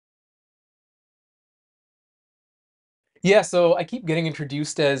Yeah, so I keep getting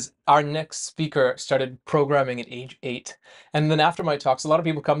introduced as our next speaker started programming at age 8. And then after my talks, a lot of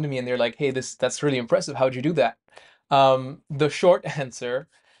people come to me and they're like, hey, that's really impressive. How'd you do that? The short answer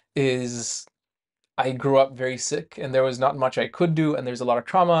is I grew up very sick and there was not much I could do, and there's a lot of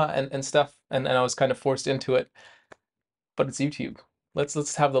trauma and stuff, and I was kind of forced into it. But it's YouTube.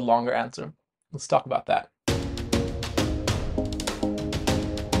 Let's have the longer answer. Let's talk about that.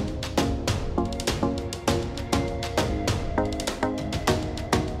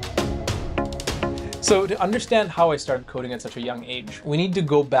 So to understand how I started coding at such a young age, we need to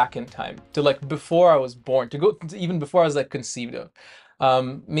go back in time to like before I was born, to even before I was like conceived of.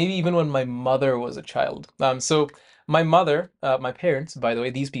 Maybe even when my mother was a child. So my mother, my parents, by the way,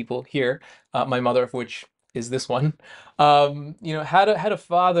 these people here, my mother of which is this one, had a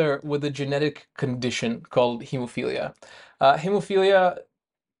father with a genetic condition called hemophilia. Hemophilia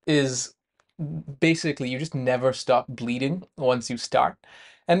is basically you just never stop bleeding once you start.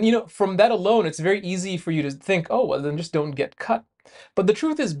 And from that alone, it's very easy for you to think, oh, well, then just don't get cut. But the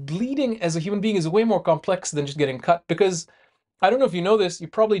truth is, bleeding as a human being is way more complex than just getting cut, because I don't know if you know this, you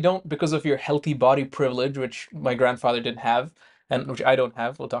probably don't because of your healthy body privilege, which my grandfather didn't have, and which I don't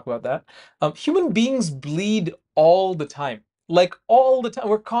have. We'll talk about that. Human beings bleed all the time. Like all the time.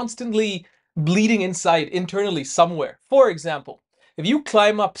 We're constantly bleeding inside, internally, somewhere. For example, if you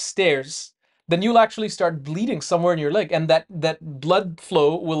climb up stairs, then you'll actually start bleeding somewhere in your leg, and that blood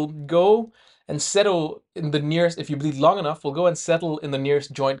flow will go and settle in the nearest, if you bleed long enough, will go and settle in the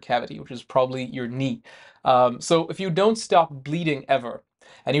nearest joint cavity, which is probably your knee. So if you don't stop bleeding ever,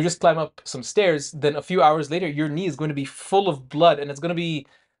 and you just climb up some stairs, then a few hours later, your knee is going to be full of blood, and it's going to be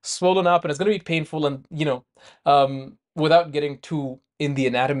swollen up, and it's going to be painful, and without getting too in the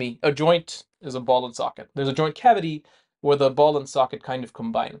anatomy, a joint is a ball and socket. There's a joint cavity where the ball and socket kind of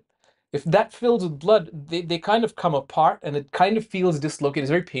combine. If that fills with blood, they kind of come apart, and it kind of feels dislocated. It's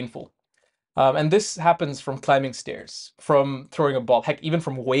very painful. And this happens from climbing stairs, from throwing a ball, heck, even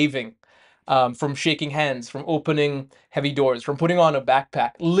from waving, from shaking hands, from opening heavy doors, from putting on a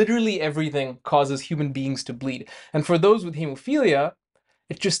backpack. Literally everything causes human beings to bleed. And for those with hemophilia,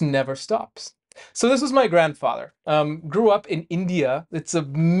 it just never stops. So this was my grandfather. Grew up in India. It's a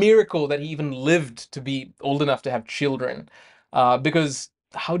miracle that he even lived to be old enough to have children, because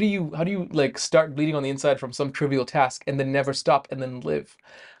how do you like start bleeding on the inside from some trivial task and then never stop and then live?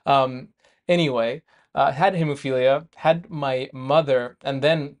 Um, anyway, had hemophilia, had my mother, and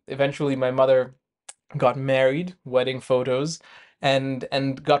then eventually my mother got married, wedding photos, and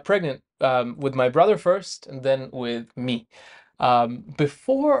got pregnant, with my brother first, and then with me.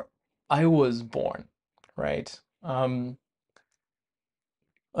 Before I was born, right? A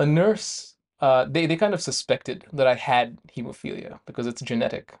nurse, they kind of suspected that I had hemophilia because it's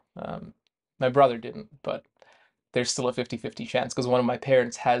genetic. My brother didn't, but there's still a 50-50 chance because one of my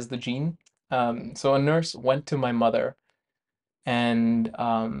parents has the gene. So a nurse went to my mother and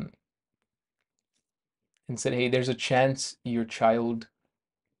and said, "Hey, there's a chance your child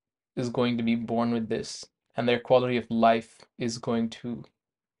is going to be born with this, and their quality of life is going to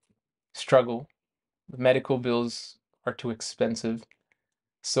struggle. The medical bills are too expensive.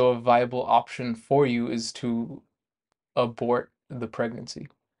 So a viable option for you is to abort the pregnancy."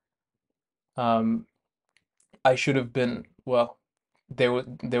 Um, I should have been, well, there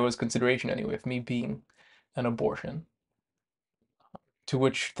was consideration anyway of me being an abortion, to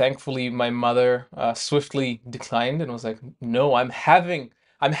which thankfully my mother swiftly declined and was like, "No, I'm having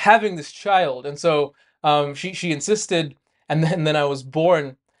this child." And so she insisted, and then I was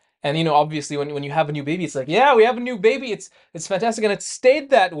born. And obviously when you have a new baby, it's like, yeah, we have a new baby. It's fantastic, and it stayed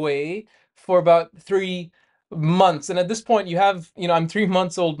that way for about 3 months. And at this point, I'm 3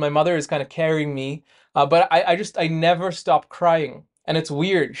 months old. My mother is kind of carrying me, but I never stop crying, and it's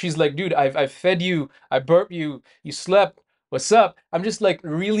weird. She's like, "Dude, I've fed you, I burped you, you slept. What's up?" I'm just like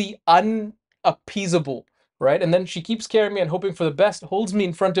really unappeasable, right? And then she keeps carrying me and hoping for the best, holds me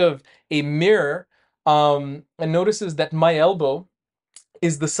in front of a mirror, and notices that my elbow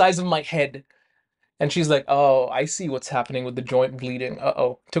is the size of my head. And she's like, "Oh, I see what's happening with the joint bleeding.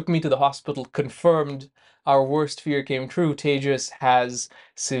 Uh-oh." Took me to the hospital, confirmed our worst fear came true. Tejas has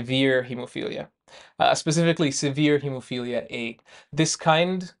severe hemophilia, specifically severe hemophilia A. This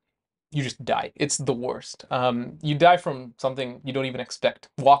kind, you just die. It's the worst. You die from something you don't even expect.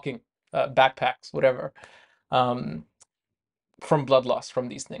 Walking, backpacks, whatever. Um, from blood loss from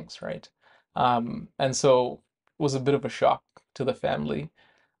these things, right? And so it was a bit of a shock to the family,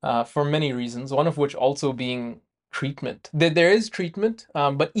 for many reasons. One of which also being treatment. There is treatment,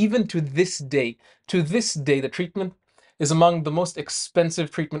 but even to this day, the treatment is among the most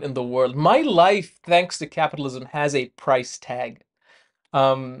expensive treatment in the world. My life, thanks to capitalism, has a price tag.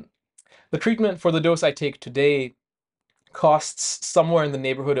 Um, the treatment for the dose I take today costs somewhere in the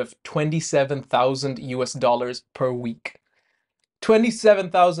neighborhood of 27,000 US dollars per week.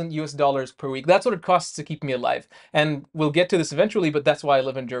 27,000 US dollars per week. That's what it costs to keep me alive. And we'll get to this eventually, but that's why I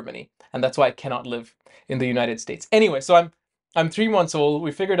live in Germany. And that's why I cannot live in the United States. Anyway, so I'm 3 months old.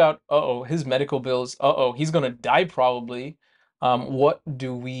 We figured out, uh-oh, his medical bills, uh-oh, he's gonna die probably. What do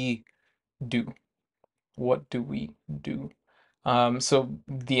we do? What do we do? So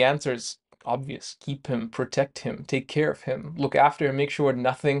the answer is obvious. Keep him, protect him, take care of him, look after him, make sure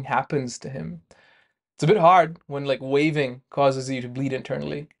nothing happens to him. It's a bit hard when like waving causes you to bleed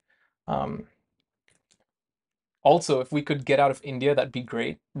internally. Um, Also, if we could get out of India, that'd be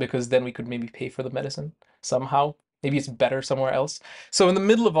great because then we could maybe pay for the medicine somehow. Maybe it's better somewhere else. So in the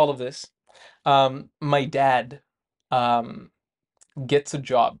middle of all of this, my dad um, gets a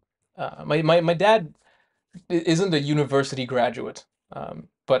job. My dad isn't a university graduate,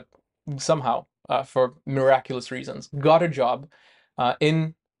 but somehow, for miraculous reasons, got a job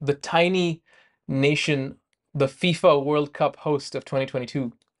in the tiny nation, the FIFA World Cup host of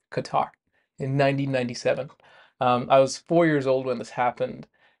 2022, Qatar, in 1997. I was 4 years old when this happened,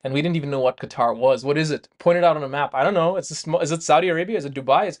 and we didn't even know what Qatar was. What is it? Point it out on a map. I don't know. It's a small. Is it Saudi Arabia? Is it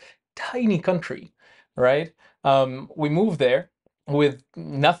Dubai? It's a tiny country, right? We moved there with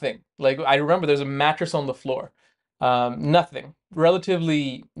nothing. Like I remember there's a mattress on the floor. Nothing.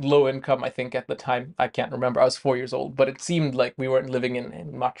 Relatively low income, I think, at the time. I can't remember. I was 4 years old, but it seemed like we weren't living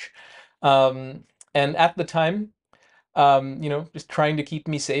in much. And at the time, just trying to keep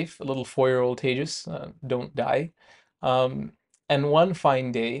me safe, a little 4-year-old Tejas, don't die. Um, and one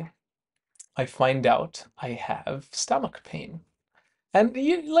fine day, I find out I have stomach pain. And we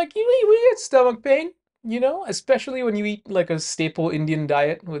get stomach pain, especially when you eat like a staple Indian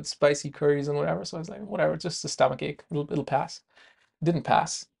diet with spicy curries and whatever. So I was like, whatever, it's just a stomach ache. It'll pass. Didn't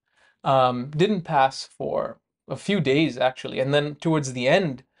pass. Didn't pass for a few days actually, and then towards the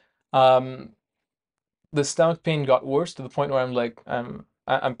end, um, the stomach pain got worse to the point where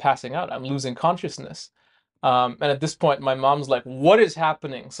I'm passing out. I'm losing consciousness. And at this point, my mom's like, "What is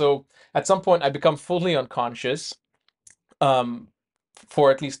happening?" So at some point, I become fully unconscious. Um,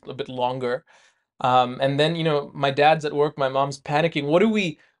 for at least a bit longer. And then, my dad's at work, my mom's panicking. What do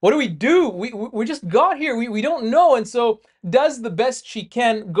we do? We just got here. We don't know. And so does the best she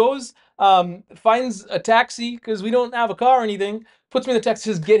can, goes, finds a taxi because we don't have a car or anything, puts me in the taxi,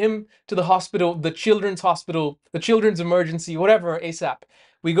 says, get him to the hospital, the children's emergency, whatever, ASAP.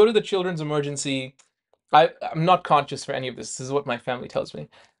 We go to the children's emergency. I'm not conscious for any of this. This is what my family tells me.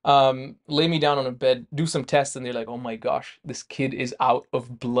 Lay me down on a bed, do some tests, and they're like, oh my gosh, this kid is out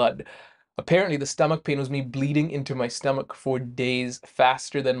of blood. Apparently, the stomach pain was me bleeding into my stomach for days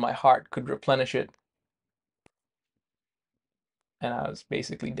faster than my heart could replenish it. And I was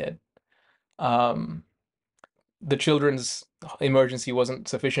basically dead. Um, the children's emergency wasn't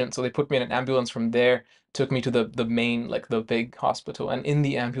sufficient, so they put me in an ambulance from there, took me to the main, like the big hospital, and in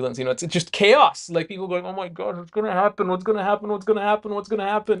the ambulance, it's just chaos. Like people going, "Oh my God, what's gonna happen? What's gonna happen? What's gonna happen? What's gonna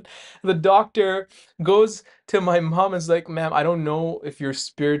happen?" The doctor goes to my mom and is like, "Ma'am, I don't know if you're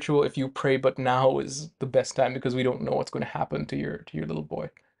spiritual, if you pray, but now is the best time because we don't know what's gonna happen to your little boy."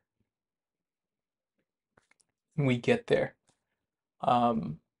 And we get there.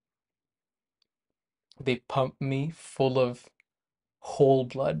 Um, they pump me full of whole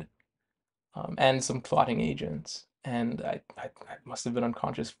blood. And some clotting agents. And I must have been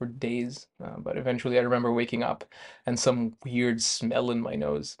unconscious for days. But eventually I remember waking up and some weird smell in my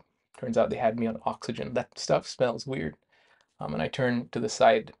nose. Turns out they had me on oxygen. That stuff smells weird. And I turn to the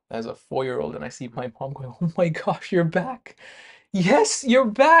side as a 4-year-old and I see my mom going, oh my gosh, you're back. Yes,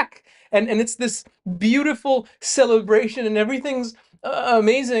 you're back. And it's this beautiful celebration and everything's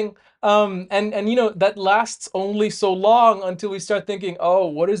amazing. And that lasts only so long until we start thinking, oh,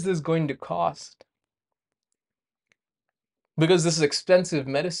 what is this going to cost? Because this is expensive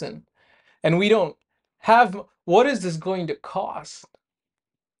medicine and we don't have, what is this going to cost?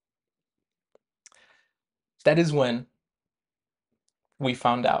 That is when we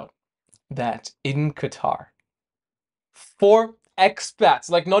found out that in Qatar, for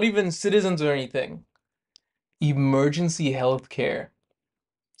expats, like not even citizens or anything, emergency healthcare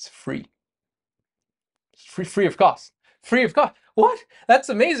is free. Free of cost. Free of cost. What? That's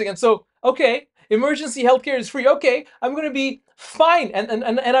amazing. And so, okay, emergency healthcare is free. Okay, I'm gonna be fine.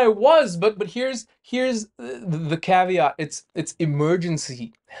 And I was, but here's the caveat. It's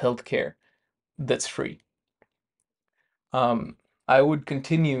emergency healthcare that's free. I would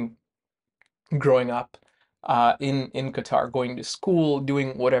continue growing up in Qatar, going to school,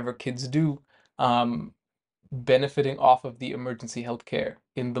 doing whatever kids do, benefiting off of the emergency healthcare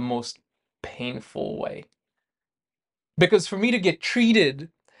in the most painful way. Because for me to get treated,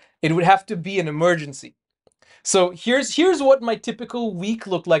 it would have to be an emergency. So here's what my typical week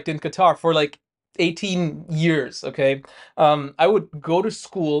looked like in Qatar for like 18 years, okay? I would go to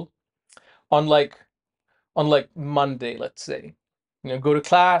school on like Monday, let's say. Go to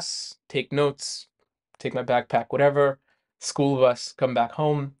class, take notes, take my backpack, whatever, school bus, come back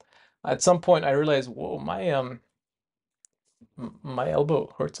home. At some point I realized, whoa, my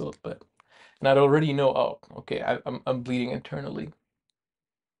elbow hurts a little bit. And I'd already know, oh, okay, I'm bleeding internally.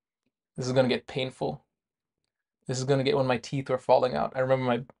 This is gonna get painful. This is gonna get when my teeth are falling out. I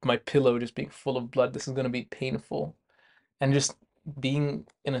remember my pillow just being full of blood. This is gonna be painful. And just being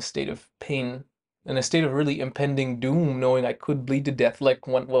in a state of pain, in a state of really impending doom, knowing I could bleed to death, like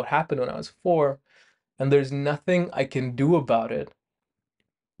what happened when I was 4, and there's nothing I can do about it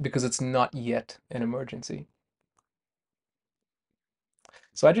because it's not yet an emergency.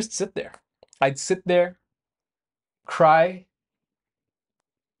 So I just sit there. I'd sit there, cry,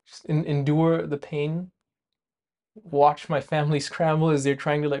 just endure the pain, watch my family scramble as they're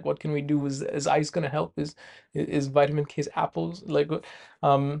trying to, like, what can we do? Is ice gonna help? Is vitamin K's apples? Like,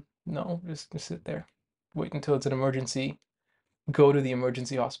 no, just sit there, wait until it's an emergency, go to the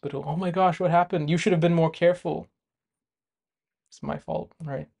emergency hospital. Oh my gosh, what happened? You should have been more careful. It's my fault,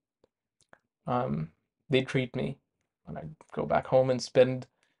 right? They treat me, and I go back home and spend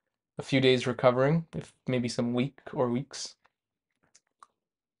a few days recovering, if maybe some weeks, go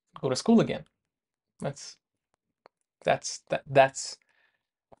to school again. That's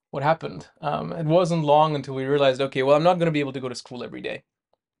what happened. It wasn't long until we realized, okay, well, I'm not going to be able to go to school every day.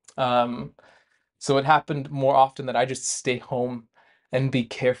 So it happened more often that I just stay home and be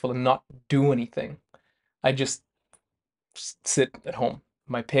careful and not do anything. I just sit at home.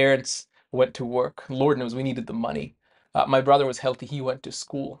 My parents went to work. Lord knows we needed the money. My brother was healthy. He went to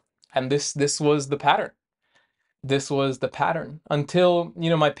school. And this was the pattern. This was the pattern until,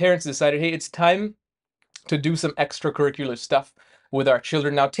 my parents decided, hey, it's time to do some extracurricular stuff with our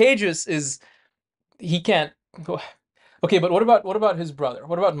children. Now, Tejas he can't go. Okay, but what about his brother?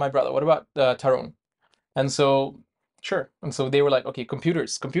 What about my brother? What about Tarun? And so, sure. And so they were like, okay,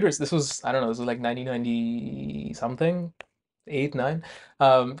 computers. This was, I don't know, this was like 1990 something, 8, 9.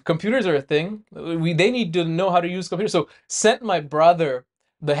 Computers are a thing. They need to know how to use computers. So sent my brother,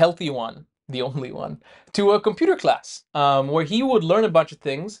 the healthy one, the only one, to a computer class where he would learn a bunch of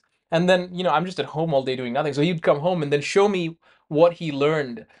things. And then, I'm just at home all day doing nothing. So he'd come home and then show me what he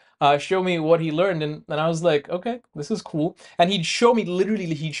learned. And I was like, okay, this is cool. And he'd show me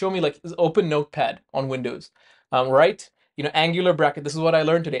like this open notepad on Windows, right? Angular bracket. This is what I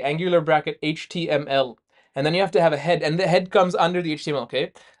learned today. Angular bracket HTML. And then you have to have a head, and the head comes under the HTML,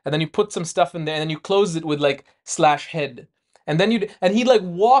 okay? And then you put some stuff in there, and then you close it with like /head. And then he like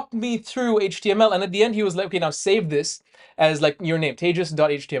walked me through HTML, and at the end he was like, okay, now save this as like your name,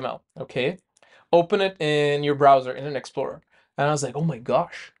 tejas.html, okay? Open it in your browser, in an Explorer. And I was like, oh my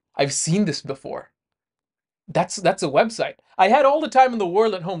gosh, I've seen this before. That's a website. I had all the time in the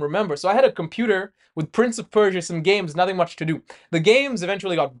world at home, remember? So I had a computer with Prince of Persia, some games, nothing much to do. The games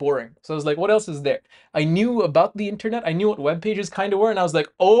eventually got boring. So I was like, what else is there? I knew about the internet. I knew what web pages kind of were. And I was like,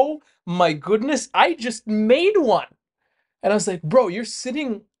 oh my goodness, I just made one. And I was like, bro, you're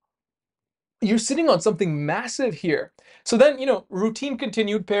sitting on something massive here. So then, routine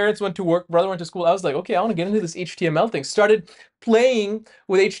continued. Parents went to work, brother went to school. I was like, okay, I want to get into this HTML thing. Started playing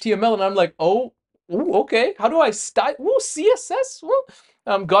with HTML, and I'm like, oh, okay, how do I style? Oh, CSS.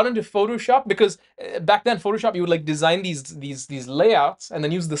 Got into Photoshop because back then Photoshop, you would like design these layouts and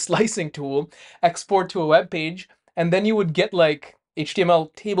then use the slicing tool, export to a web page, and then you would get like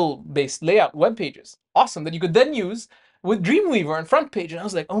HTML table-based layout web pages. Awesome, that you could then use with Dreamweaver and Front Page. And I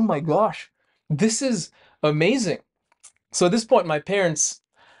was like, oh my gosh, this is amazing. So at this point, my parents,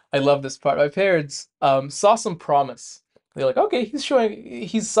 I love this part. My parents saw some promise. They're like, okay,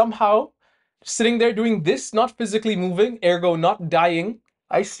 he's somehow sitting there doing this, not physically moving, ergo not dying.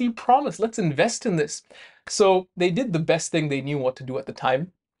 I see promise. Let's invest in this. So they did the best thing they knew what to do at the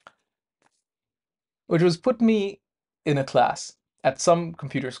time, which was put me in a class at some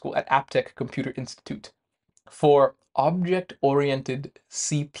computer school, at Aptech Computer Institute, for object-oriented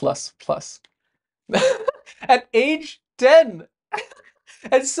C++. At age 10.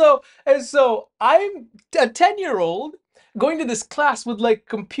 And so I'm a 10-year-old going to this class with like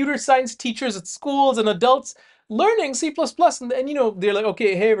computer science teachers at schools and adults learning C++. And they're like,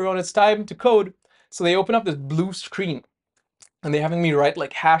 okay, hey everyone, it's time to code. So they open up this blue screen and they're having me write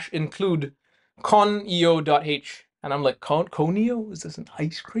like #include coneo.h. And I'm like, Coneo? Is this an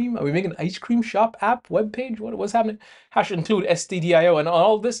ice cream? Are we making an ice cream shop app web page? What's happening? Hash include stdio and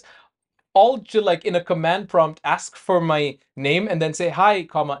all this, all to like in a command prompt ask for my name and then say hi,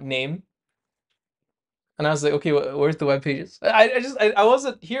 comma name. And I was like, okay, where's the web pages? I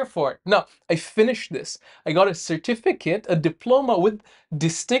wasn't here for it. No, I finished this. I got a certificate, a diploma with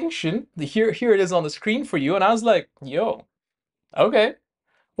distinction. Here it is on the screen for you. And I was like, yo, okay,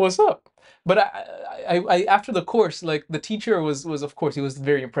 what's up? But I after the course, like the teacher was of course he was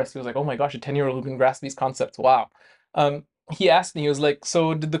very impressed. He was like, oh my gosh, a 10-year-old who can grasp these concepts. Wow. He asked me, he was like,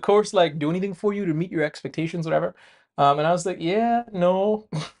 so did the course like do anything for you to meet your expectations, whatever? And I was like, yeah, no.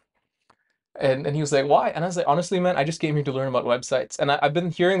 And he was like, why? And I was like, honestly, man, I just came here to learn about websites. And I've been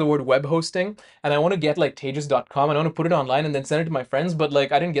hearing the word web hosting, and I want to get like Tejas.com, and I want to put it online and then send it to my friends, but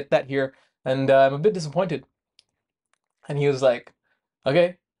like I didn't get that here, and I'm a bit disappointed. And he was like,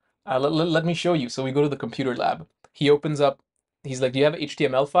 okay, let me show you. So we go to the computer lab. He opens up, he's like, do you have an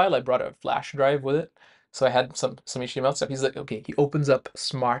HTML file? I brought a flash drive with it. So I had some HTML stuff. He's like, okay, he opens up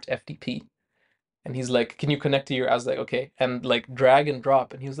Smart FTP. And he's like, can you connect to your, I was like, okay. And like drag and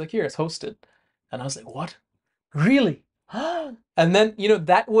drop. And he was like, here, it's hosted. And I was like, what? Really? And then,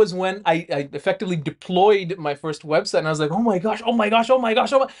 that was when I effectively deployed my first website. And I was like, oh my gosh, oh my gosh, oh my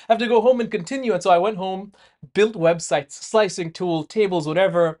gosh, oh my, I have to go home and continue. And so I went home, built websites, slicing tool, tables,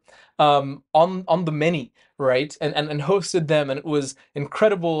 whatever, on the many, right? And hosted them. And it was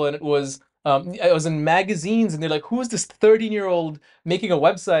incredible. And it was, I was in magazines and they're like, who is this 13-year-old making a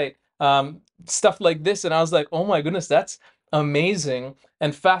website? Stuff like this. And I was like, oh my goodness, that's amazing.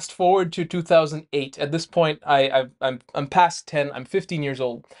 And fast forward to 2008. At this point, I'm past 10. I'm 15 years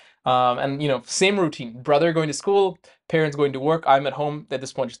old, and same routine. Brother going to school, parents going to work. I'm at home at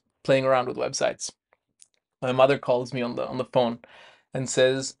this point, just playing around with websites. My mother calls me on the phone, and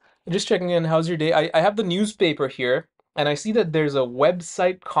says, "Just checking in. How's your day? I have the newspaper here, and I see that there's a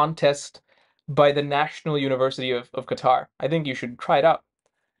website contest by the National University of Qatar. I think you should try it out."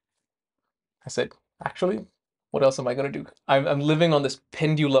 I said, actually, what else am I going to do? I'm living on this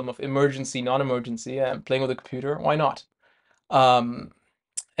pendulum of emergency, non-emergency. I'm playing with a computer. Why not? Um,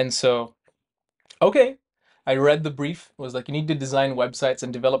 and so, okay, I read the brief. It was like, you need to design websites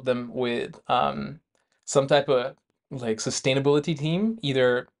and develop them with some type of like sustainability team,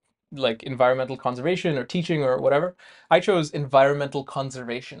 either like environmental conservation or teaching or whatever. I chose environmental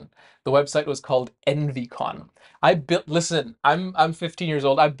conservation. The website was called EnvyCon. Listen, I'm 15 years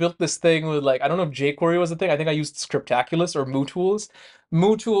old. I built this thing with like, I don't know if jQuery was a thing. I think I used Scriptaculous or MooTools.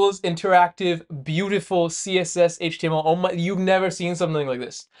 MooTools, interactive, beautiful CSS, HTML. Oh my, you've never seen something like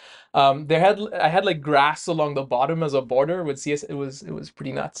this. I had like grass along the bottom as a border with CSS. It was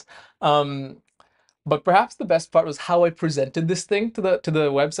pretty nuts. But perhaps the best part was how I presented this thing to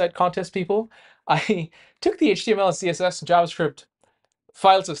the website contest people. I took the HTML and CSS and JavaScript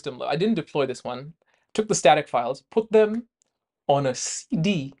file system. I didn't deploy this one. Took the static files, put them on a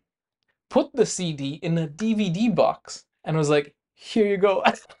CD, put the CD in a DVD box, and was like, here you go.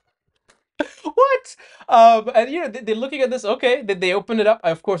 What? And they're looking at this. Okay, they opened it up.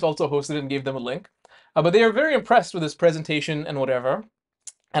 I of course also hosted it and gave them a link. But they are very impressed with this presentation and whatever.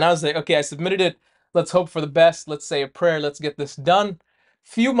 And I was like, okay, I submitted it. Let's hope for the best. Let's say a prayer. Let's get this done.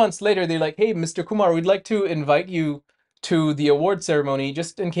 Few months later, they're like, hey, Mr. Kumar, we'd like to invite you to the award ceremony,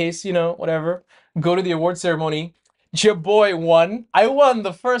 just in case, whatever. Go to the award ceremony. Your boy won. I won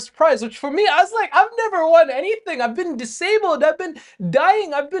the first prize, which for me, I was like, I've never won anything. I've been disabled. I've been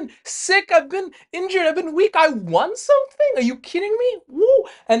dying. I've been sick. I've been injured. I've been weak. I won something? Are you kidding me? Woo!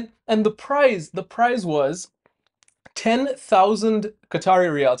 And the prize was 10,000 Qatari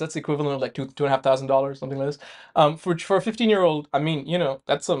riyals. That's the equivalent of like $2,500, something like this. For a 15-year-old, I mean,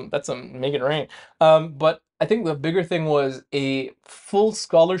 that's some make it rain. But I think the bigger thing was a full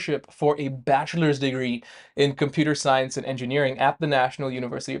scholarship for a bachelor's degree in computer science and engineering at the National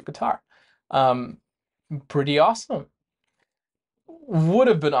University of Qatar. Pretty awesome. Would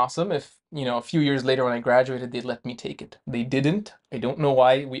have been awesome if, a few years later when I graduated, they'd let me take it. They didn't. I don't know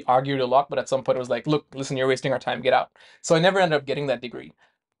why. We argued a lot, but at some point it was like, look, listen, you're wasting our time, get out. So I never ended up getting that degree,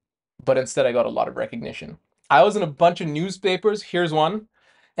 but instead I got a lot of recognition. I was in a bunch of newspapers. Here's one.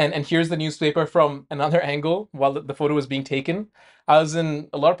 And here's the newspaper from another angle while the photo was being taken. I was in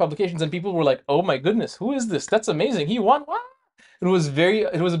a lot of publications and people were like, oh my goodness, who is this? That's amazing. He won. Wow. It was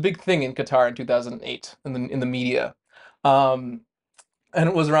a big thing in Qatar in 2008 in the media. And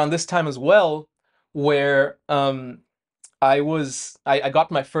it was around this time as well where I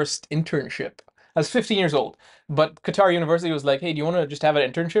got my first internship. I was 15 years old, but Qatar University was like, hey, do you want to just have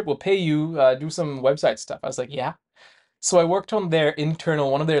an internship? We'll pay you, do some website stuff. I was like, yeah. So I worked on their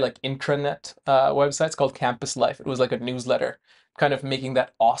internal, one of their like intranet websites called Campus Life. It was like a newsletter, kind of making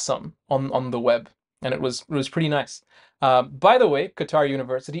that awesome on the web, and it was pretty nice. By the way, Qatar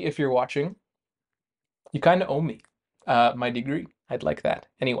University, if you're watching, you kind of owe me my degree. I'd like that.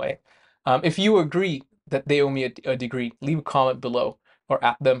 Anyway, if you agree that they owe me a degree, leave a comment below or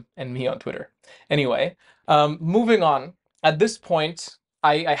at them and me on Twitter. Anyway, moving on. At this point,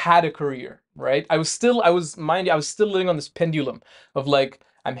 I had a career, right? Mind you, I was still living on this pendulum of like,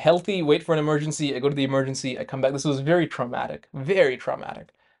 I'm healthy, wait for an emergency, I go to the emergency, I come back. This was very traumatic, very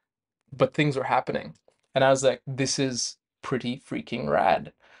traumatic. But things were happening. And I was like, this is pretty freaking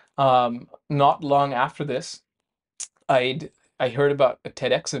rad. Not long after this, I heard about a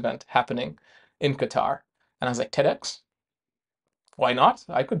TEDx event happening in Qatar, and I was like, TEDx? Why not?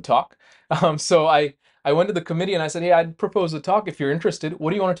 I could talk. So I went to the committee and I said, hey, I'd propose a talk if you're interested. What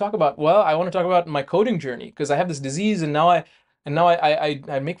do you want to talk about? Well, I want to talk about my coding journey because I have this disease and now I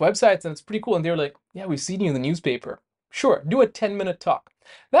make websites and it's pretty cool. And they were like, yeah, we've seen you in the newspaper. Sure, do a 10-minute talk.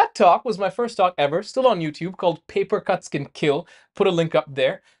 That talk was my first talk ever, still on YouTube, called Paper Cuts Can Kill. Put a link up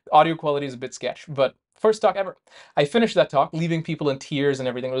there. The audio quality is a bit sketch, but first talk ever. I finished that talk, leaving people in tears and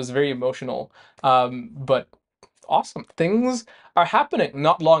everything. It was very emotional, but awesome. Things are happening.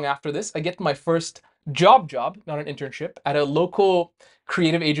 Not long after this, I get my first job, not an internship, at a local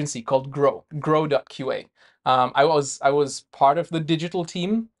creative agency called Grow.qa. I was part of the digital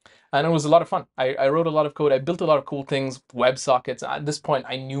team, and it was a lot of fun. I wrote a lot of code. I built a lot of cool things, WebSockets. At this point,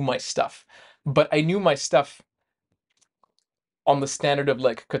 I knew my stuff, but I knew my stuff on the standard of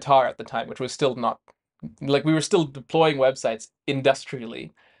like Qatar at the time, which was still not like we were still deploying websites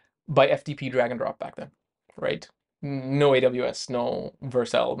industrially by FTP drag and drop back then, right? No AWS, no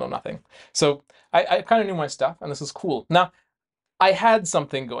Vercel, no nothing. So I kind of knew my stuff, and this is cool. Now, I had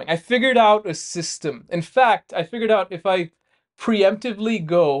something going. I figured out a system. In fact, I figured out if I preemptively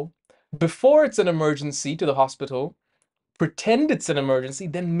go before it's an emergency to the hospital, pretend it's an emergency,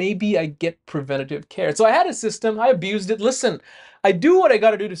 then maybe I get preventative care. So I had a system, I abused it. Listen, I do what I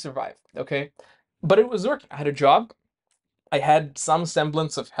got to do to survive, okay? But it was working. I had a job. I had some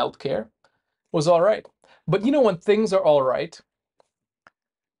semblance of healthcare. It was all right. But you know, when things are all right,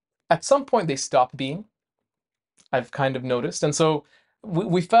 at some point they stop being. I've kind of noticed. And so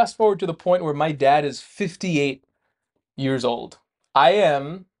we fast forward to the point where my dad is 58 years old.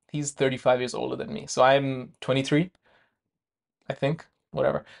 He's 35 years older than me. So I'm 23, I think,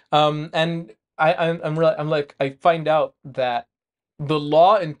 whatever. And I'm like, I find out that the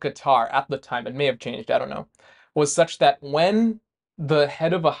law in Qatar at the time, it may have changed, I don't know, was such that when the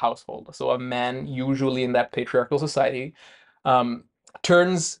head of a household, so a man usually in that patriarchal society, um,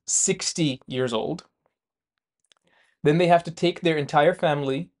 turns 60 years old, then they have to take their entire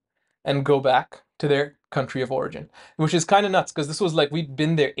family and go back to their country of origin, which is kind of nuts because this was like we'd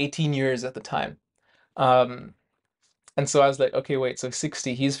been there 18 years at the time. Um, and so I was like, okay, wait, so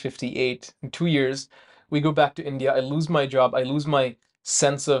 60, he's 58. In 2 years, we go back to India. I lose my job. I lose my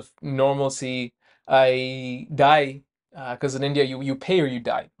sense of normalcy. I die because in India, you pay or you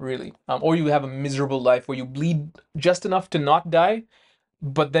die, really. Or you have a miserable life where you bleed just enough to not die,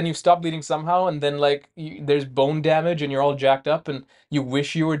 but then you stop bleeding somehow, and then like there's bone damage and you're all jacked up and you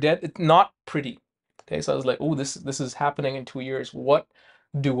wish you were dead. It's not pretty. Okay, so I was like, oh, this is happening in 2 years. What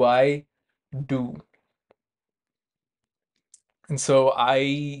do I do? And so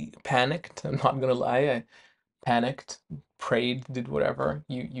I panicked. I'm not gonna lie. I panicked, prayed, did whatever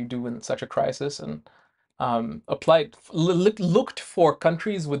you do in such a crisis, and looked for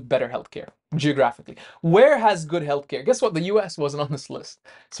countries with better healthcare geographically. Where has good healthcare? Guess what? The U.S. wasn't on this list,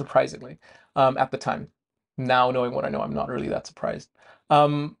 surprisingly, at the time. Now, knowing what I know, I'm not really that surprised.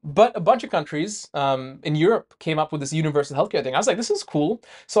 But a bunch of countries in Europe came up with this universal healthcare thing. I was like, this is cool.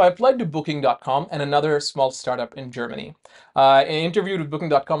 So I applied to Booking.com and another small startup in Germany. An interview with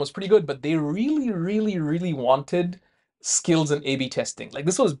Booking.com was pretty good, but they really, really, really wanted skills in A/B testing. Like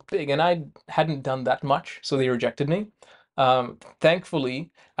this was big, and I hadn't done that much, so they rejected me. Thankfully,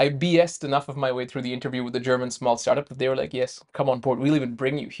 I BS'd enough of my way through the interview with the German small startup that they were like, yes, come on board. We'll even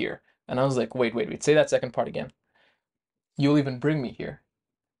bring you here. And I was like, wait, say that second part again. You'll even bring me here.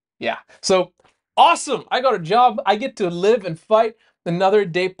 Yeah. So awesome. I got a job. I get to live and fight another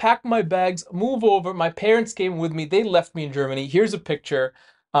day, pack my bags, move over. My parents came with me. They left me in Germany. Here's a picture.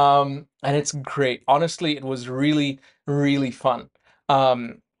 And it's great. Honestly, it was really, really fun.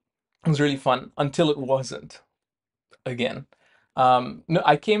 It was really fun until it wasn't again. No,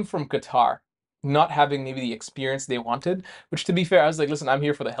 I came from Qatar, not having maybe the experience they wanted, which to be fair, I was like, listen, I'm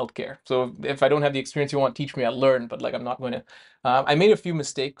here for the healthcare. So if I don't have the experience you want, teach me, I'll learn, but like, I'm not going to. I made a few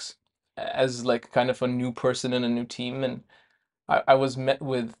mistakes. as like kind of a new person in a new team, and I was met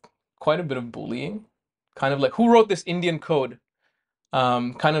with quite a bit of bullying, kind of like, who wrote this Indian code?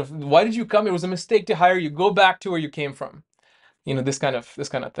 Kind of, why did you come? It was a mistake to hire you. Go back to where you came from. This kind of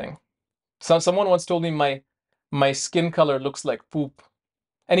thing. Someone once told me my skin color looks like poop.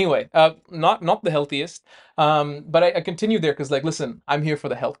 Anyway, not the healthiest, but I continue there because, like, listen, I'm here for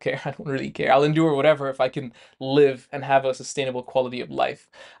the healthcare. I don't really care. I'll endure whatever if I can live and have a sustainable quality of life.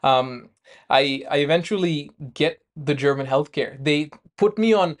 Um, I eventually get the German healthcare. They put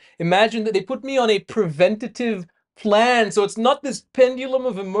me on. Imagine that they put me on a preventative plan, so it's not this pendulum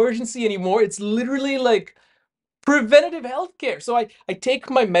of emergency anymore. It's literally like preventative healthcare. So I take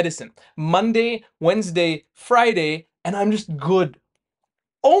my medicine Monday, Wednesday, Friday, and I'm just good.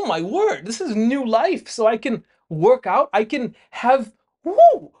 Oh my word, this is new life. So I can work out. I can have,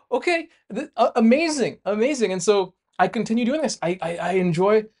 whoo, okay, amazing, amazing. And so I continue doing this. I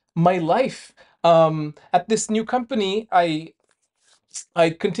enjoy my life. At this new company, I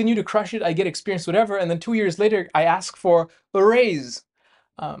continue to crush it. I get experience, whatever. And then 2 years later, I ask for a raise.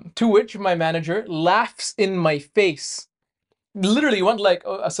 To which my manager laughs in my face. Literally went like,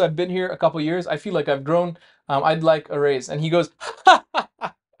 oh, so I've been here a couple years. I feel like I've grown. I'd like a raise. And he goes,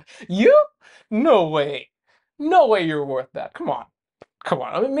 you? No way. No way you're worth that. Come on. Come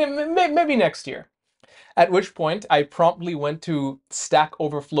on. I mean, maybe next year. At which point, I promptly went to Stack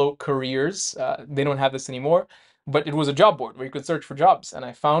Overflow Careers. They don't have this anymore, but it was a job board where you could search for jobs. And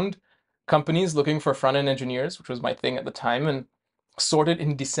I found companies looking for front-end engineers, which was my thing at the time, and sorted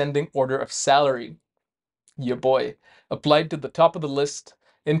in descending order of salary. Yeah, boy. Applied to the top of the list,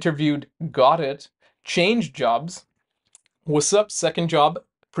 interviewed, got it, changed jobs. What's up? Second job,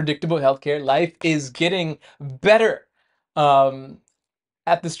 predictable healthcare. Life is getting better. Um,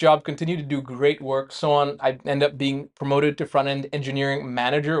 at this job, continue to do great work, so on. I end up being promoted to front-end engineering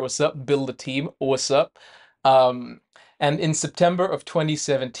manager. What's up? Build a team. What's up? Um, and in September of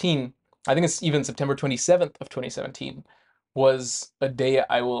 2017, I think it's even September 27th of 2017, was a day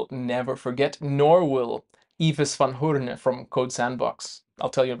I will never forget, nor will Yves van Hoorn from Code Sandbox. I'll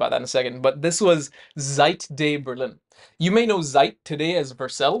tell you about that in a second. But this was ZEIT Day Berlin. You may know ZEIT today as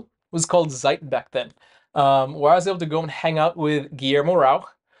Vercel. It was called ZEIT back then. Where I was able to go and hang out with Guillermo Rauch,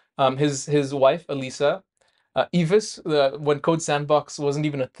 his wife Elisa, Yves, when Code Sandbox wasn't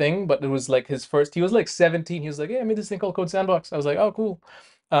even a thing, but it was like his first. He was like 17. He was like, "Hey, I made this thing called Code Sandbox." I was like, "Oh, cool."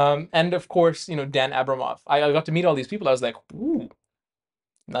 And of course, Dan Abramov. I got to meet all these people. I was like, "Ooh,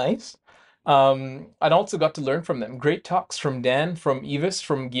 nice." I'd also got to learn from them. Great talks from Dan, from Yves,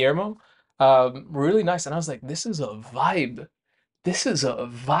 from Guillermo. Really nice. And I was like, "This is a vibe. This is a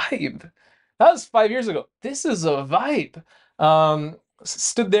vibe." That was 5 years ago. This is a vibe.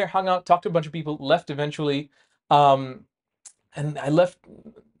 Stood there, hung out, talked to a bunch of people, left eventually. Um, and I left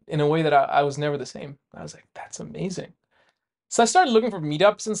in a way that I was never the same. I was like, that's amazing. So I started looking for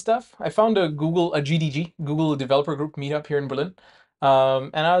meetups and stuff. I found a GDG, Google Developer Group meetup here in Berlin.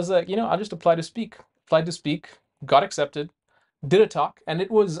 And I was like, I'll just apply to speak. Applied to speak, got accepted, did a talk, and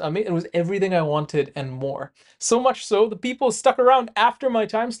it was amazing. It was everything I wanted and more. So much so, the people stuck around after my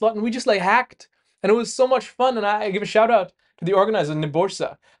time slot, and we just like hacked. And it was so much fun. And I give a shout out to the organizer,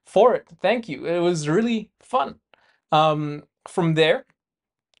 Niborsa, for it. Thank you. It was really fun. From there,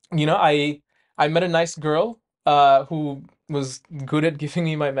 I met a nice girl who was good at giving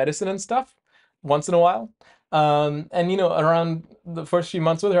me my medicine and stuff once in a while. And around the first few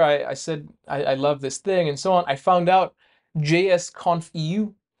months with her, I said I love this thing and so on. I found out JSConf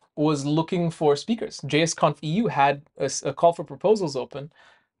EU was looking for speakers. JSConf EU had a call for proposals open,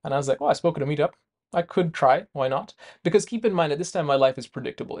 and I was like, "Oh, I spoke at a meetup. I could try. Why not?" Because keep in mind, at this time, my life is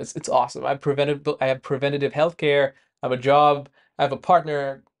predictable. It's awesome. I have preventative healthcare. I have a job. I have a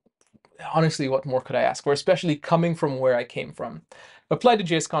partner. Honestly, what more could I ask for? Especially coming from where I came from. Applied to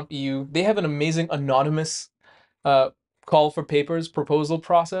JSConf EU. They have an amazing anonymous uh, call for papers proposal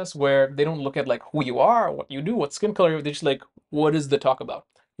process where they don't look at like who you are, what you do, what skin color. They just like, what is the talk about?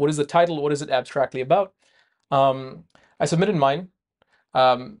 What is the title? What is it abstractly about? I submitted mine.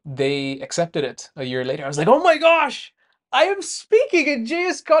 They accepted it a year later. I was like, oh my gosh, I am speaking at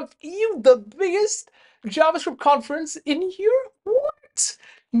JSConf EU, the biggest JavaScript conference in Europe. What?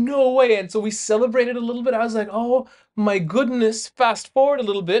 No way. And so we celebrated a little bit. I was like, oh my goodness. Fast forward a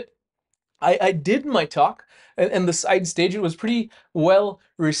little bit. I did my talk, and the side stage, it was pretty well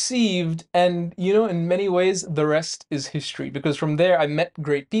received. And, in many ways, the rest is history, because from there, I met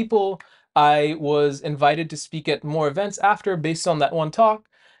great people. I was invited to speak at more events after based on that one talk,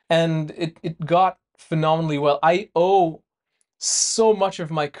 and it got phenomenally well. I owe so much of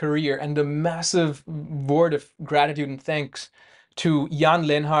my career and a massive word of gratitude and thanks to Jan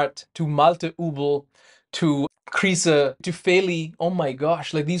Lenhart, to Malte Ubel, to Krisa, to Feli. Oh my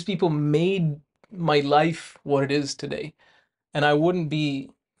gosh, like these people made my life what it is today. And I wouldn't be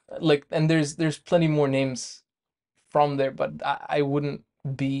like, and there's plenty more names from there, but I wouldn't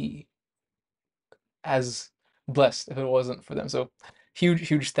be as blessed if it wasn't for them. So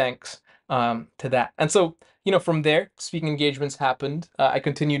huge thanks to that. And so, from there, speaking engagements happened. I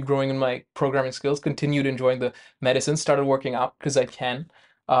continued growing in my programming skills, continued enjoying the medicine, started working out because I can.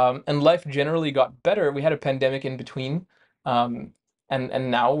 And life generally got better. We had a pandemic in between. And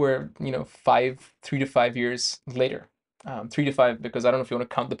now we're, 3 to 5 years later. 3 to 5, because I don't know if you want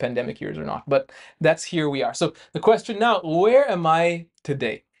to count the pandemic years or not, but that's here we are. So the question now, where am I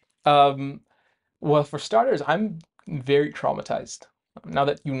today? Well, for starters, I'm very traumatized. Now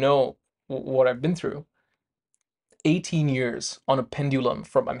that you know what I've been through, 18 years on a pendulum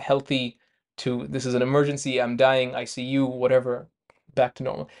from I'm healthy to this is an emergency, I'm dying, ICU, whatever, back to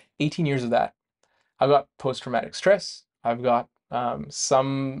normal. 18 years of that. I've got post-traumatic stress. I've got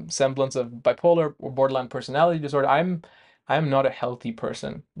some semblance of bipolar or borderline personality disorder. I'm not a healthy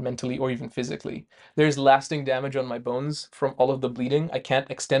person mentally or even physically. There's lasting damage on my bones from all of the bleeding. I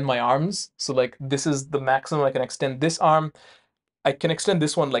can't extend my arms. So like this is the maximum I can extend this arm. I can extend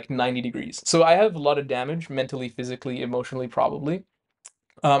this one like 90 degrees. So I have a lot of damage mentally, physically, emotionally, probably.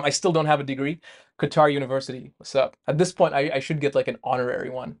 I still don't have a degree. Qatar University, what's up? At this point, I should get like an honorary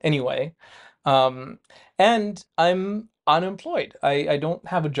one. Anyway, um, and I'm unemployed. I don't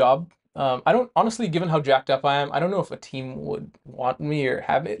have a job. I don't, honestly, given how jacked up I am, I don't know if a team would want me or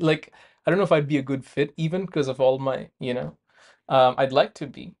have it. Like, I don't know if I'd be a good fit even because of all my, I'd like to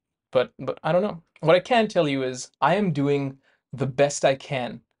be, but I don't know. What I can tell you is I am doing the best I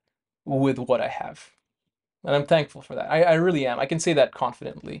can with what I have. And I'm thankful for that. I really am. I can say that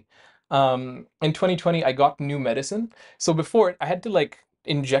confidently. In 2020, I got new medicine. So before, I had to like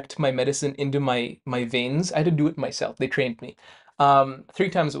inject my medicine into my veins. I had to do it myself. They trained me 3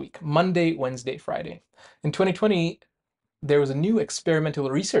 times a week, Monday, Wednesday, Friday. In 2020, there was a new experimental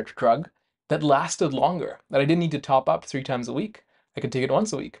research drug that lasted longer, that I didn't need to top up 3 times a week. I could take it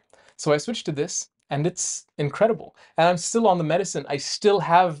once a week. So I switched to this, and it's incredible. And I'm still on the medicine. I still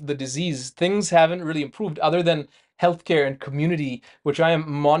have the disease. Things haven't really improved other than healthcare and community, which I am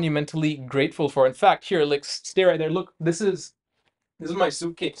monumentally grateful for. In fact, here, like, stay right there. Look, this is my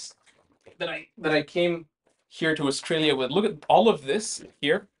suitcase that I came here to Australia with. Look at all of this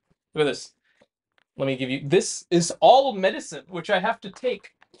here. Look at this. Let me give you, this is all medicine, which I have to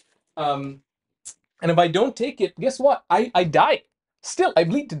take. And if I don't take it, guess what? I die. Still, I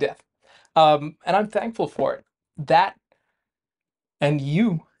bleed to death. And I'm thankful for it. That and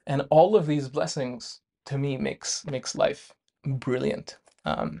you and all of these blessings to me makes life brilliant.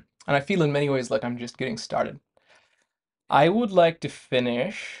 And I feel in many ways like I'm just getting started. I would like to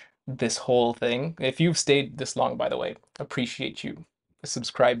finish this whole thing. If you've stayed this long, by the way, appreciate you.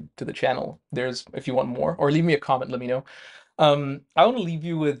 Subscribe to the channel. There's, if you want more, or leave me a comment, let me know. I want to leave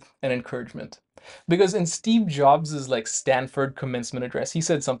you with an encouragement. Because in Steve Jobs' like Stanford commencement address, he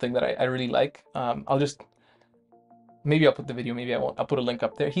said something that I really like. Maybe I'll put the video, maybe I won't. I'll put a link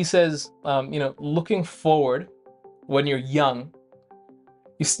up there. He says, looking forward when you're young,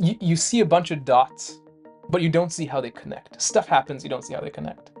 you see a bunch of dots, but you don't see how they connect. Stuff happens, you don't see how they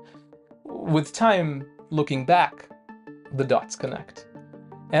connect. With time, looking back, the dots connect.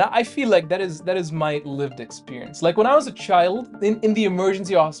 And I feel like that is my lived experience. Like when I was a child in the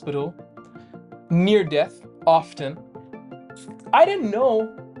emergency hospital, near death, often, I didn't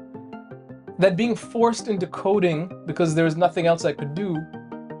know that being forced into coding because there was nothing else I could do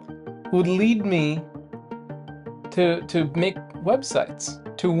would lead me to make websites,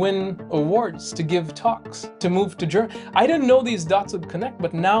 to win awards, to give talks, to move to Germany. I didn't know these dots would connect,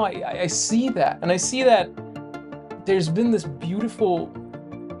 but now I see that. And I see that there's been this beautiful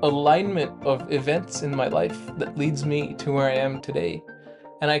alignment of events in my life that leads me to where I am today.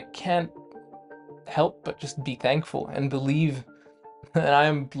 And I can't help but just be thankful and believe that I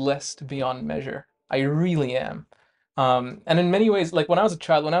am blessed beyond measure. I really am. And in many ways, like when I was a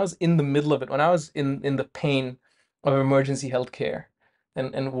child, when I was in the middle of it, when I was in the pain of emergency healthcare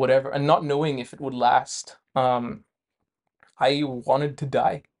and whatever, and not knowing if it would last, I wanted to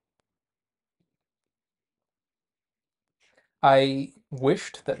die. I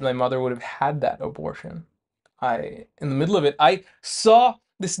wished that my mother would have had that abortion. In the middle of it, I saw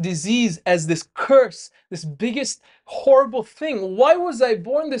this disease as this curse, this biggest horrible thing. Why was I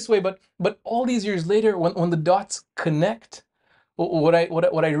born this way? But all these years later, when the dots connect, what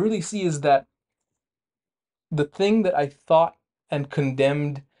I really see is that the thing that I thought and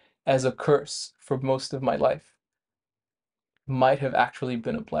condemned as a curse for most of my life might have actually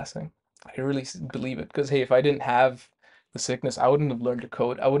been a blessing. I really believe it, because hey, if I didn't have the sickness, I wouldn't have learned to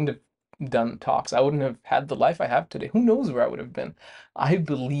code. I wouldn't have done talks. I wouldn't have had the life I have today. Who knows where I would have been? I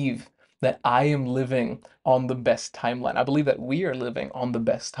believe that I am living on the best timeline. I believe that we are living on the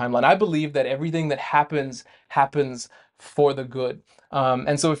best timeline. I believe that everything that happens for the good.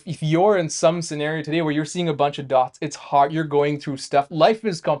 And so if you're in some scenario today where you're seeing a bunch of dots, it's hard, you're going through stuff. Life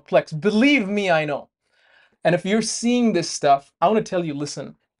is complex. Believe me, I know. And if you're seeing this stuff, I want to tell you,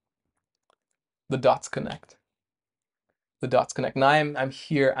 listen, the dots connect. The dots connect. And I'm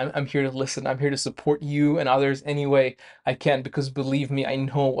here. I'm here to listen. I'm here to support you and others any way I can, because believe me, I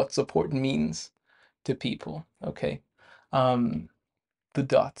know what support means to people. Okay. The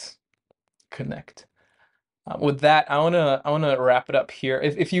dots connect. With that, I wanna wrap it up here.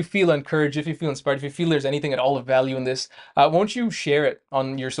 If you feel encouraged, if you feel inspired, if you feel there's anything at all of value in this, won't you share it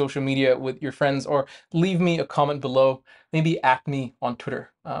on your social media with your friends, or leave me a comment below? Maybe at me on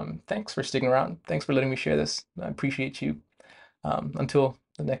Twitter. Thanks for sticking around. Thanks for letting me share this. I appreciate you. Until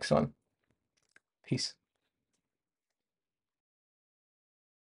the next one, peace.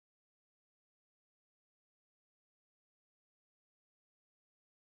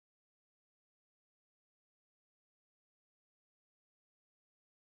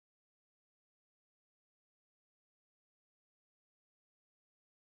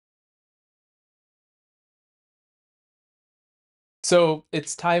 So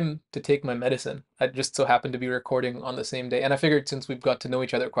it's time to take my medicine. I just so happened to be recording on the same day, and I figured since we've got to know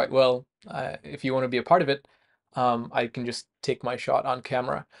each other quite well, if you want to be a part of it, I can just take my shot on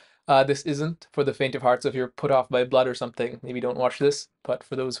camera. This isn't for the faint of heart, so if you're put off by blood or something, maybe don't watch this. But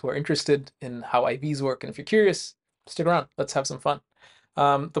for those who are interested in how IVs work, and if you're curious, stick around. Let's have some fun.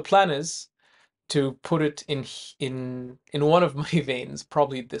 The plan is to put it in one of my veins,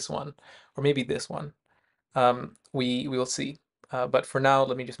 probably this one, or maybe this one. We will see. But for now,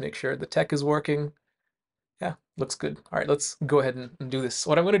 let me just make sure the tech is working. Yeah, looks good. All right, let's go ahead and do this.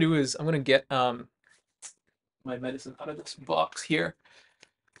 What I'm going to do is I'm going to get my medicine out of this box here.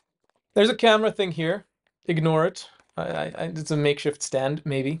 There's a camera thing here. Ignore it. It's a makeshift stand,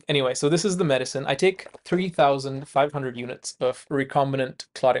 maybe. Anyway, so this is the medicine. I take 3,500 units of recombinant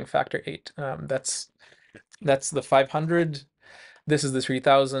clotting factor 8. That's the 500. This is the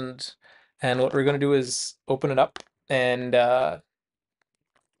 3,000. And what we're going to do is open it up and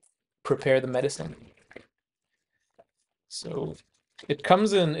prepare the medicine. So it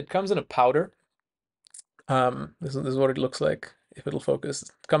comes in a powder. This is what it looks like, if it'll focus.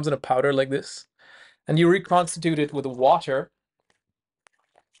 It comes in a powder like this, and you reconstitute it with water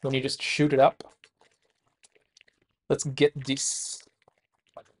when you just shoot it up. Let's get this.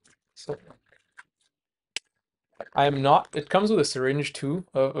 So I am not, it comes with a syringe too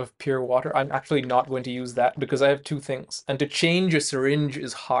of pure water. I'm actually not going to use that because I have two things, and to change a syringe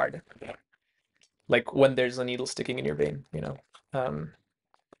is hard. Like when there's a needle sticking in your vein, you know.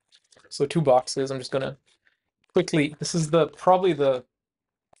 So 2 boxes. I'm just gonna quickly, this is probably the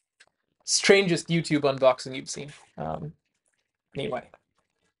strangest YouTube unboxing you've seen. Anyway,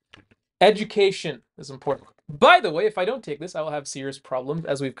 education is important. By the way, if I don't take this, I will have serious problems,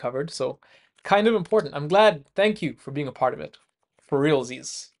 as we've covered. So kind of important. I'm glad. Thank you for being a part of it. For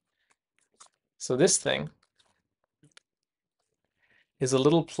realsies. So this thing is a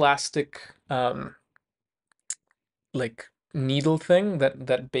little plastic like needle thing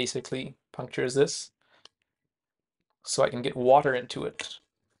that basically punctures this, so I can get water into it.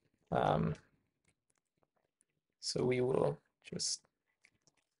 So we will just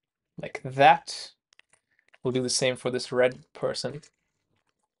like that. We'll do the same for this red person.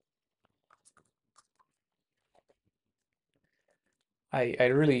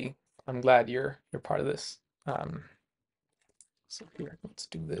 I'm glad you're part of this. So here, let's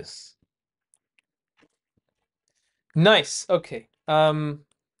do this. Nice. Okay.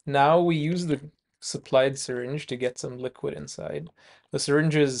 Now we use the supplied syringe to get some liquid inside. The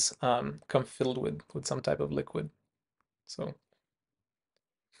syringes come filled with some type of liquid. So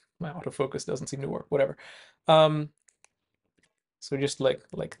my autofocus doesn't seem to work. Whatever. So just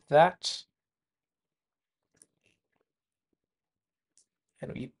like that.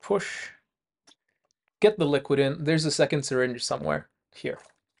 And we push, get the liquid in. There's a second syringe somewhere here.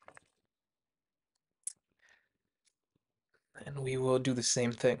 And we will do the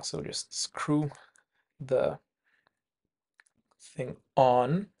same thing. So just screw the thing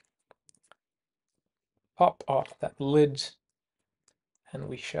on, pop off that lid, and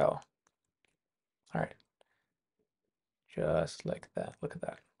we shall. All right. Just like that. Look at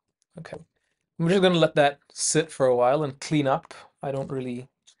that. Okay. I'm just going to let that sit for a while and clean up. I don't really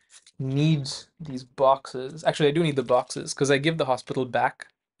need these boxes. Actually, I do need the boxes because I give the hospital back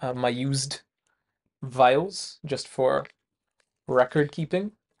my used vials just for record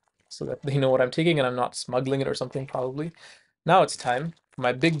keeping so that they know what I'm taking and I'm not smuggling it or something probably. Now it's time for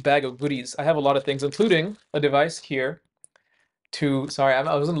my big bag of goodies. I have a lot of things, including a device here to, sorry,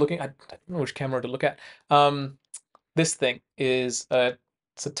 I wasn't looking, I don't know which camera to look at. This thing is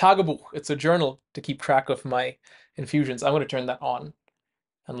it's a Tagebuch. It's a journal to keep track of my infusions. I'm going to turn that on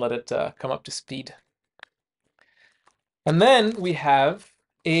and let it come up to speed. And then we have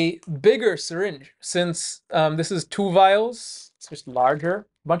a bigger syringe. Since this is 2 vials, it's just larger.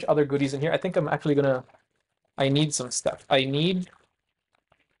 A bunch of other goodies in here. I think I'm actually gonna, I need some stuff. I need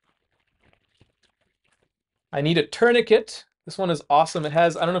a tourniquet. This one is awesome. It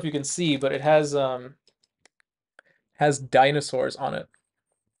has, I don't know if you can see, but it has dinosaurs on it.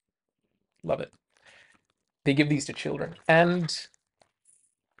 Love it. They give these to children. And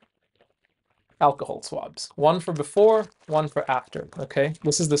alcohol swabs. One for before, one for after. Okay,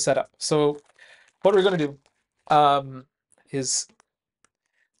 this is the setup. So what we're gonna do is,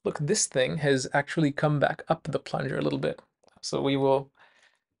 look, this thing has actually come back up the plunger a little bit. So we will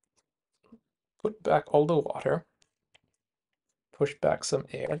put back all the water, push back some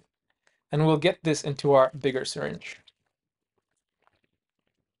air, and we'll get this into our bigger syringe.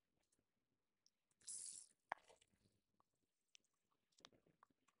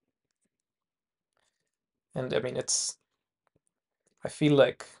 And I mean, I feel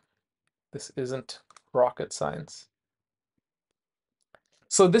like this isn't rocket science.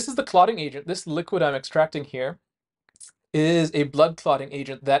 So this is the clotting agent. This liquid I'm extracting here is a blood clotting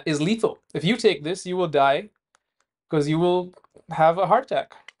agent that is lethal. If you take this, you will die because you will have a heart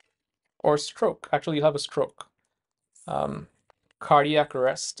attack or stroke. Actually, you'll have a stroke. Cardiac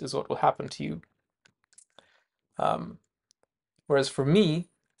arrest is what will happen to you. Whereas for me,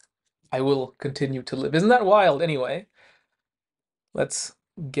 I will continue to live. Isn't that wild anyway? Let's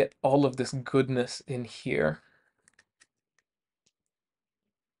get all of this goodness in here.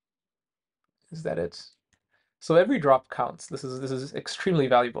 Is that it? So every drop counts. This is extremely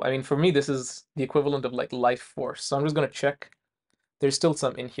valuable. I mean, for me, this is the equivalent of like life force. So I'm just gonna check. There's still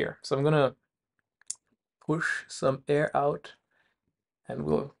some in here. So I'm gonna push some air out and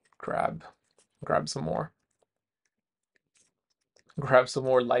we'll grab some more. Grab some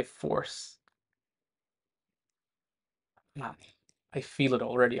more life force. I feel it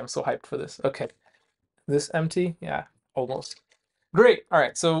already. I'm so hyped for this. Okay. This empty? Yeah, almost. Great. All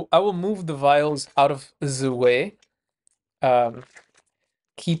right. So I will move the vials out of the way.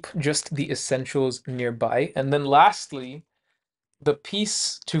 Keep just the essentials nearby. And then lastly, the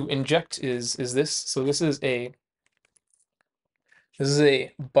piece to inject is this. So this is a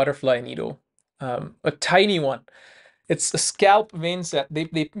butterfly needle, a tiny one. It's a scalp vein set.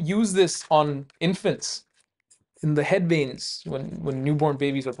 They use this on infants in the head veins when newborn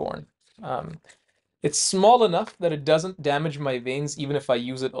babies are born. It's small enough that it doesn't damage my veins even if I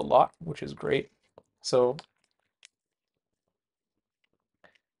use it a lot, which is great. So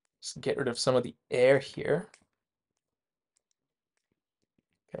just get rid of some of the air here.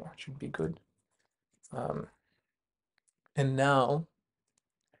 Okay, that should be good. And now,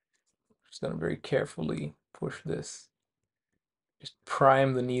 I'm just gonna very carefully push this. Just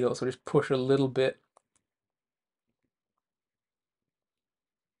prime the needle, so just push a little bit.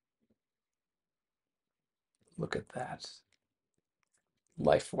 Look at that.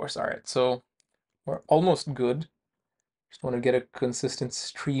 Life force. All right, so we're almost good. Just want to get a consistent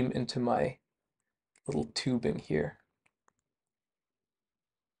stream into my little tubing here.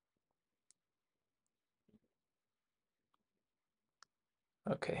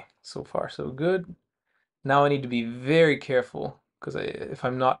 Okay, so far so good. Now I need to be very careful because if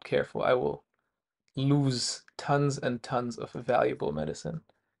I'm not careful, I will lose tons and tons of valuable medicine.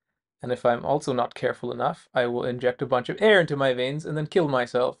 And if I'm also not careful enough, I will inject a bunch of air into my veins and then kill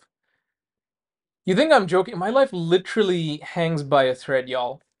myself. You think I'm joking? My life literally hangs by a thread,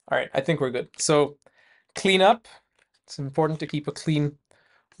 y'all. All right, I think we're good. So clean up. It's important to keep a clean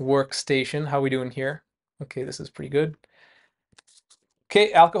workstation. How are we doing here? Okay, this is pretty good.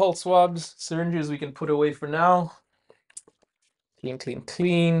 Okay, alcohol swabs, syringes we can put away for now. Clean, clean,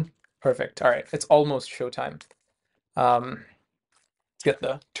 clean. Perfect. All right, it's almost showtime. Let's get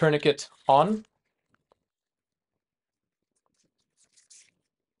the tourniquet on.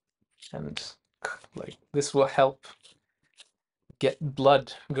 And like this will help get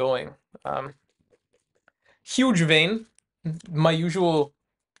blood going. Huge vein, my usual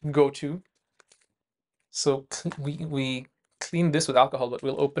go-to. So we clean this with alcohol, but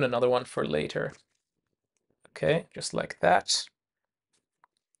we'll open another one for later. Okay, just like that.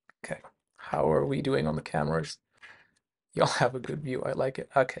 How are we doing on the cameras? Y'all have a good view. I like it.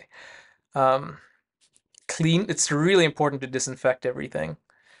 Okay. Clean. It's really important to disinfect everything.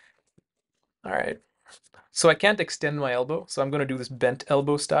 All right. So I can't extend my elbow, so I'm going to do this bent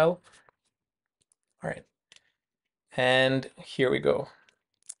elbow style. All right. And here we go.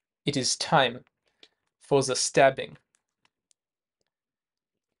 It is time for the stabbing.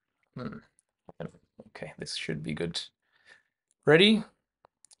 Okay, this should be good. Ready?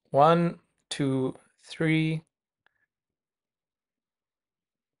 1, 2, 3.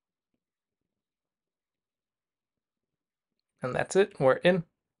 And that's it. We're in.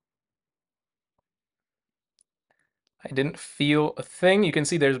 I didn't feel a thing. You can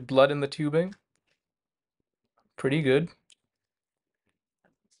see there's blood in the tubing. Pretty good.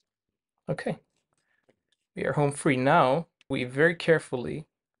 Okay. We are home free. Now we very carefully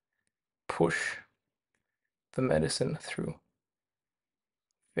push the medicine through.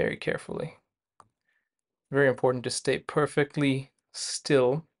 Very carefully. Very important to stay perfectly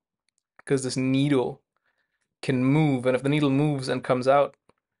still because this needle can move, and if the needle moves and comes out,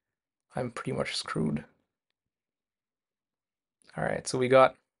 I'm pretty much screwed. All right, so we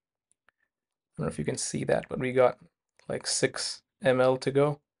got, I don't know if you can see that, but we got like 6 ml to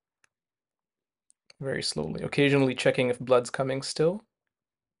go. Very slowly, occasionally checking if blood's coming still.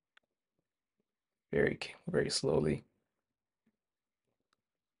 Very, very slowly.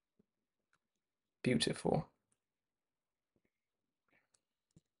 Beautiful.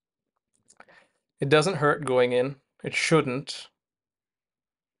 It doesn't hurt going in. It shouldn't.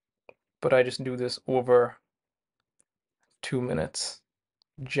 But I just do this over 2 minutes.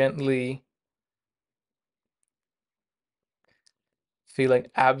 Gently. Feeling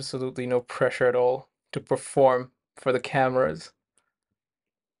absolutely no pressure at all to perform for the cameras.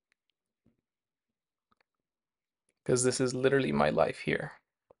 Because this is literally my life here.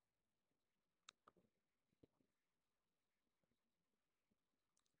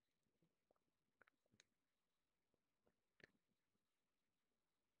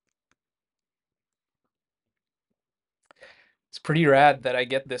 It's pretty rad that I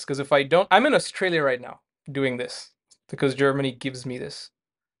get this, because if I don't, I'm in Australia right now doing this because Germany gives me this.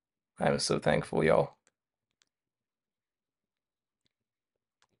 I'm so thankful, y'all.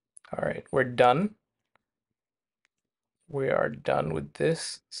 All right, we're done. We are done with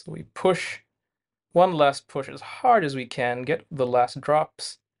this. So we push one last push as hard as we can, get the last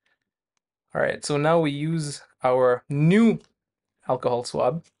drops. All right, so now we use our new alcohol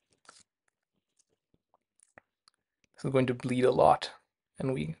swab. This is going to bleed a lot,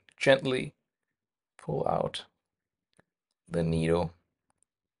 and we gently pull out the needle.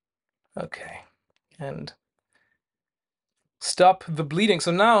 Okay, and stop the bleeding.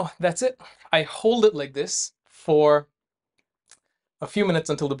 So now that's it. I hold it like this for a few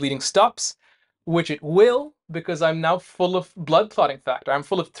minutes until the bleeding stops, which it will, because I'm now full of blood clotting factor. I'm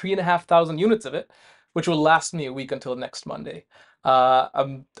full of 3,500 units of it, which will last me a week until next Monday.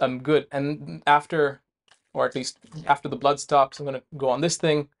 I'm good. And after, or at least after the blood stops, I'm gonna go on this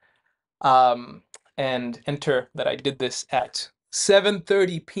thing and enter that I did this at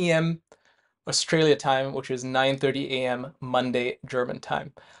 7:30 p.m. Australia time, which is 9:30 a.m. Monday German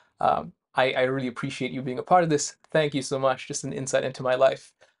time. I really appreciate you being a part of this. Thank you so much. Just an insight into my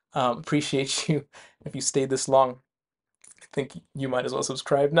life. Appreciate you. If you stayed this long, I think you might as well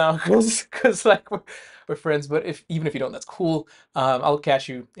subscribe now because like we're friends. But even if you don't, that's cool. I'll catch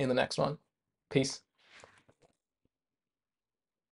you in the next one. Peace.